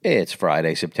It's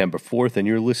Friday, September 4th, and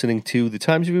you're listening to the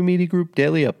Times Review Media Group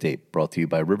Daily Update, brought to you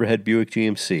by Riverhead Buick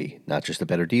GMC. Not just a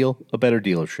better deal, a better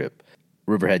dealership.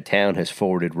 Riverhead Town has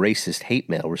forwarded racist hate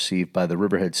mail received by the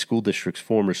Riverhead School District's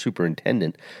former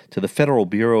superintendent to the Federal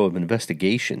Bureau of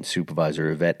Investigation,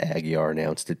 Supervisor Yvette Aguiar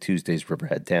announced at Tuesday's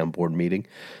Riverhead Town Board meeting.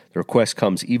 The request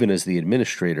comes even as the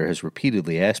administrator has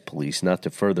repeatedly asked police not to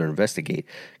further investigate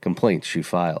complaints she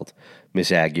filed. Ms.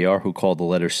 Aguiar, who called the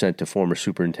letter sent to former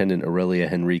Superintendent Aurelia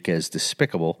Henriquez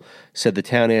despicable, said the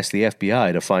town asked the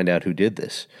FBI to find out who did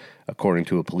this. According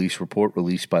to a police report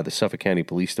released by the Suffolk County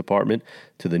Police Department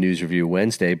to the News Review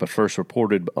Wednesday, but first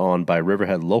reported on by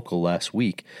Riverhead Local last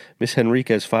week, Ms.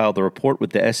 Henriquez filed a report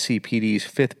with the SCPD's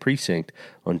 5th Precinct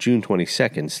on June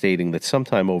 22nd, stating that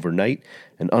sometime overnight,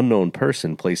 an unknown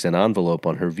person placed an envelope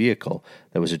on her vehicle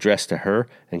that was addressed to her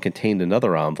and contained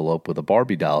another envelope with a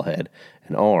Barbie doll head,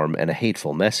 an arm, and a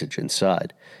hateful message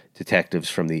inside. Detectives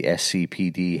from the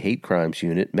SCPD Hate Crimes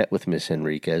Unit met with Ms.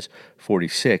 Henriquez,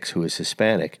 46, who is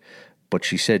Hispanic, but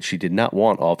she said she did not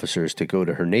want officers to go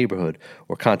to her neighborhood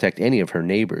or contact any of her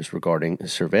neighbors regarding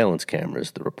surveillance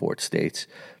cameras, the report states.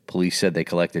 Police said they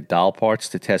collected doll parts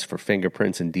to test for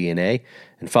fingerprints and DNA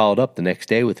and followed up the next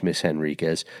day with Ms.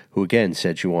 Henriquez, who again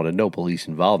said she wanted no police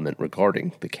involvement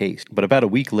regarding the case. But about a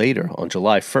week later, on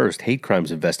July 1st, hate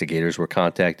crimes investigators were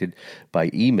contacted by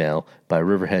email by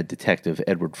Riverhead Detective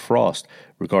Edward Frost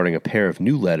regarding a pair of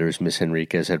new letters Ms.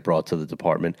 Henriquez had brought to the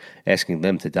department, asking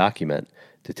them to document.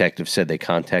 Detectives said they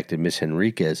contacted Ms.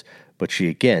 Henriquez, but she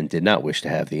again did not wish to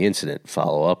have the incident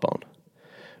follow up on.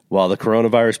 While the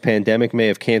coronavirus pandemic may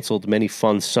have canceled many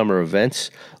fun summer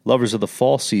events, lovers of the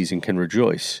fall season can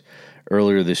rejoice.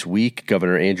 Earlier this week,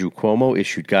 Governor Andrew Cuomo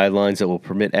issued guidelines that will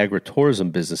permit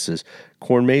agritourism businesses,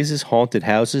 corn mazes, haunted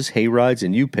houses, hay rides,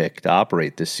 and U-Pick to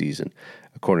operate this season.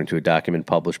 According to a document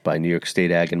published by New York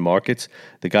State Ag and Markets,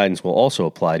 the guidance will also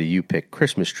apply to U-Pick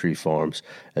Christmas tree farms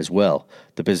as well.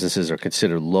 The businesses are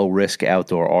considered low-risk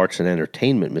outdoor arts and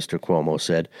entertainment, Mr. Cuomo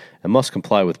said, and must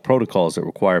comply with protocols that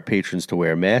require patrons to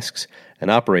wear masks and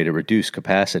operate at reduced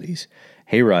capacities.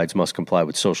 Hayrides must comply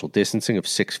with social distancing of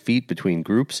 6 feet between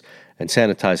groups and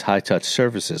sanitize high-touch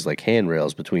surfaces like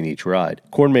handrails between each ride.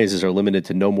 Corn mazes are limited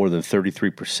to no more than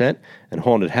 33%, and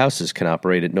haunted houses can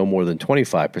operate at no more than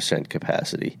 25%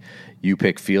 capacity.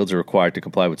 U-Pick fields are required to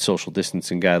comply with social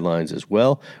distancing guidelines as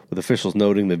well, with officials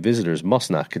noting that visitors must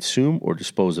not consume or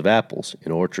dispose of apples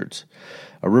in orchards.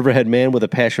 A Riverhead man with a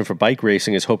passion for bike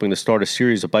racing is hoping to start a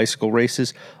series of bicycle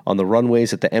races on the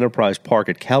runways at the Enterprise Park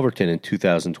at Calverton in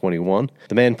 2021.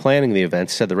 The man planning the event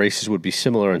said the races would be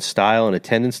similar in style and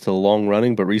attendance to the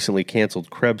long-running but recently canceled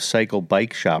Krebs Cycle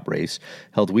Bike Shop race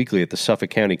held weekly at the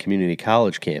Suffolk County Community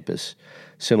College campus.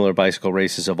 Similar bicycle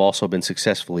races have also been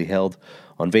successfully held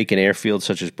on vacant airfields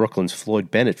such as Brooklyn's Floyd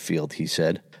Bennett Field, he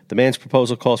said. The man's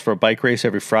proposal calls for a bike race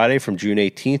every Friday from June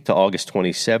 18th to August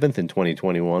 27th in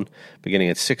 2021, beginning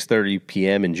at 6:30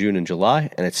 p.m. in June and July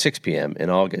and at 6 p.m. in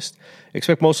August.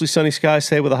 Expect mostly sunny skies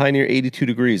today with a high near 82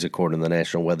 degrees, according to the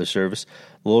National Weather Service.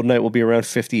 The low tonight will be around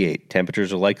 58.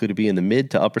 Temperatures are likely to be in the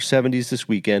mid to upper 70s this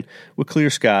weekend with clear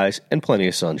skies and plenty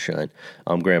of sunshine.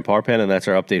 I'm Graham Parpan, and that's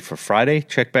our update for Friday.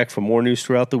 Check back for more news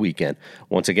throughout the weekend.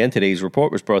 Once again, today's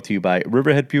report was brought to you by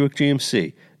Riverhead Buick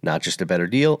GMC. Not just a better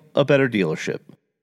deal, a better dealership.